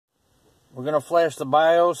We're going to flash the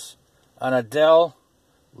BIOS on a Dell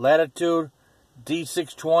Latitude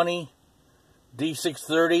d620,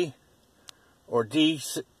 d630, or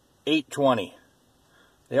d820.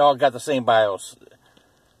 They all got the same BIOS.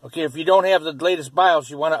 Okay, if you don't have the latest BIOS,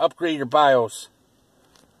 you want to upgrade your BIOS.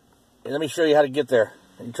 And let me show you how to get there.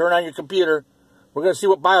 You turn on your computer. We're going to see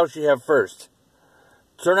what BIOS you have first.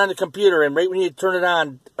 Turn on the computer, and right when you turn it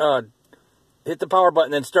on, hit the power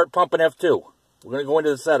button and start pumping F2. We're going to go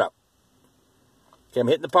into the setup. Okay, I'm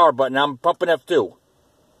hitting the power button. Now I'm pumping F2.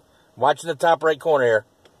 Watching the top right corner here.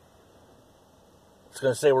 It's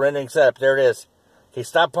going to say we're ending setup. There it is. Okay,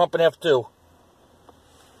 stop pumping F2.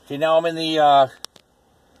 Okay, now I'm in the,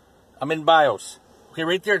 I'm in BIOS. Okay,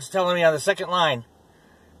 right there it's telling me on the second line,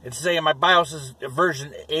 it's saying my BIOS is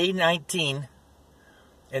version A19,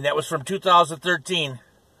 and that was from 2013.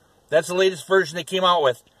 That's the latest version they came out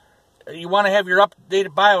with. You want to have your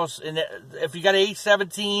updated BIOS, and if you got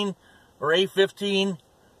A17 or A15,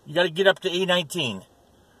 you got to get up to A19.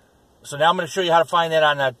 So now I'm going to show you how to find that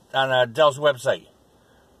on Dell's website.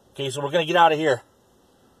 Okay, so we're going to get out of here.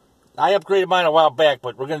 I upgraded mine a while back,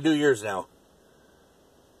 but we're going to do yours now.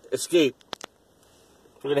 Escape.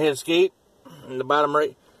 We're going to hit escape. In the bottom right,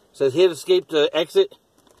 it says hit escape to exit.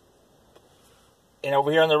 And over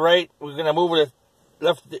here on the right, we're going to move with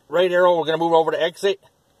the right arrow. We're going to move over to exit.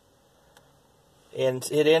 And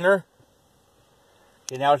hit enter.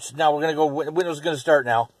 Okay, now we're going to go, Windows is going to start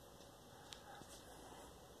now.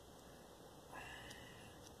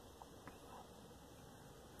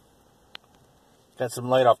 Got some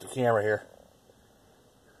light off the camera here.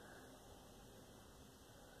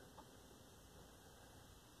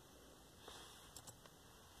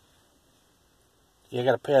 Yeah, I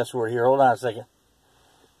got a password here. Hold on a second.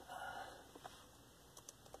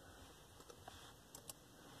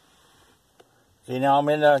 Okay, now I'm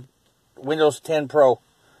in Windows 10 Pro.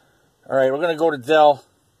 Alright, we're going to go to Dell.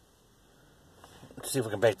 Let's see if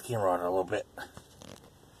we can back the camera on a little bit.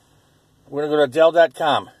 We're going to go to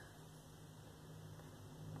Dell.com.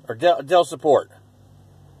 Or Dell support.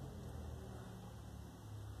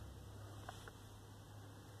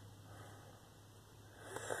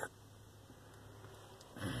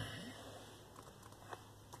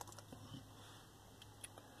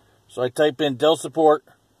 So I type in Dell support.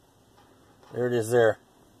 There it is there.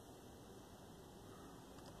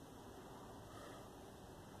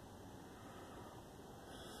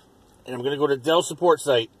 And I'm going to go to Dell support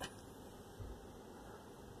site.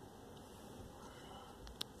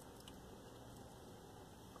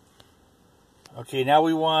 Okay, now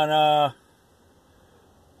we want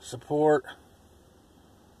support.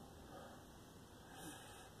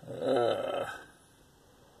 I'm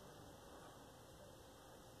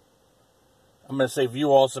going to say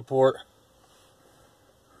view all support.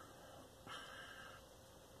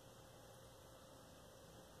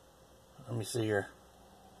 Let me see here.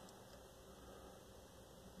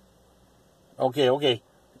 Okay.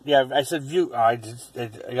 Yeah, I said view. Oh, I got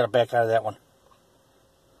to back out of that one.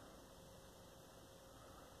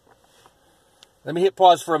 Let me hit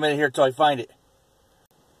pause for a minute here until I find it.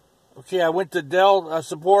 Okay, I went to Dell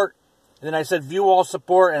support, and then I said view all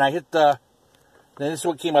support, and I hit the, then this is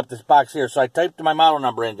what came up, this box here. So I typed my model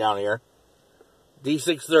number in down here.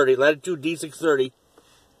 D630, Latitude D630.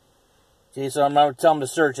 Okay, so I'm going to tell them to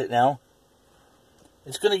search it now.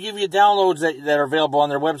 It's going to give you downloads that are available on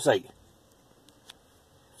their website.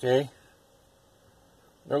 Okay.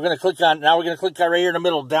 Now we're going to click on right here in the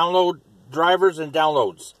middle, download drivers and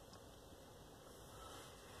downloads.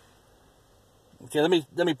 Okay, let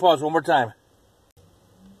me pause one more time.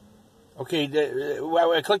 Okay,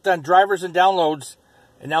 I clicked on drivers and downloads,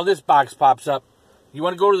 and now this box pops up. You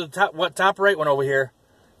want to go to the top right one over here,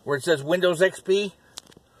 where it says Windows XP.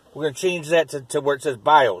 We're going to change that to where it says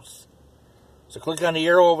BIOS. So click on the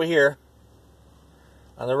arrow over here,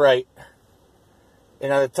 on the right,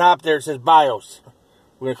 and on the top there it says BIOS.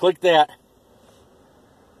 We're going to click that,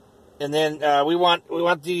 and then we want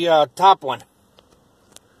the top one.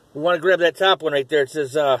 We want to grab that top one right there. It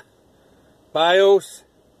says BIOS,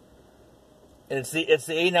 and it's the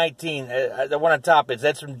A19. The one on top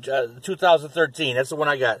that's from 2013. That's the one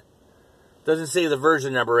I got. Doesn't say the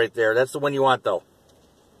version number right there. That's the one you want though.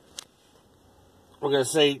 We're going to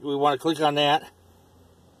say we want to click on that.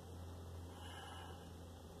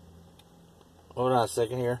 Hold on a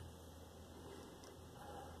second here.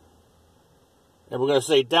 And we're going to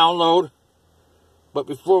say download. But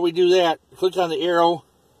before we do that, click on the arrow.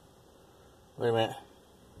 Wait a minute.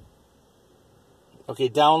 Okay,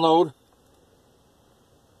 download.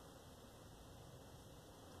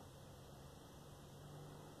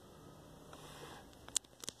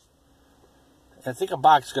 I think a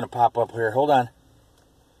box is going to pop up here. Hold on.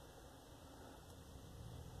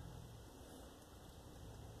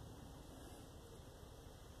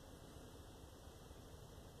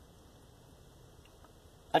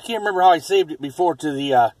 I can't remember how I saved it before to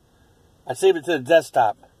the, I saved it to the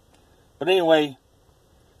desktop. But anyway,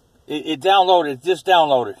 it downloaded, it just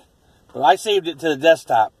downloaded. But I saved it to the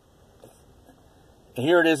desktop. And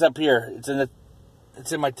here it is up here.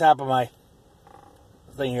 It's in my top of my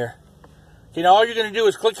thing here. Okay, now all you're going to do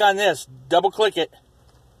is click on this, double click it.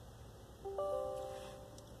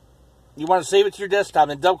 You want to save it to your desktop,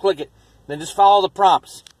 then double click it. Then just follow the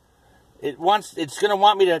prompts. It's going to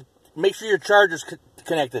want me to make sure your charger's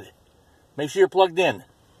connected. Make sure you're plugged in.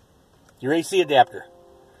 Your AC adapter.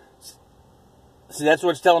 See, that's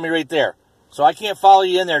what it's telling me right there. So I can't follow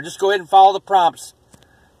you in there. Just go ahead and follow the prompts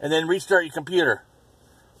and then restart your computer.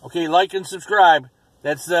 Okay, like and subscribe.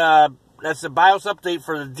 That's the BIOS update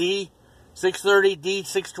for the d630,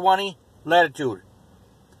 d620 Latitude.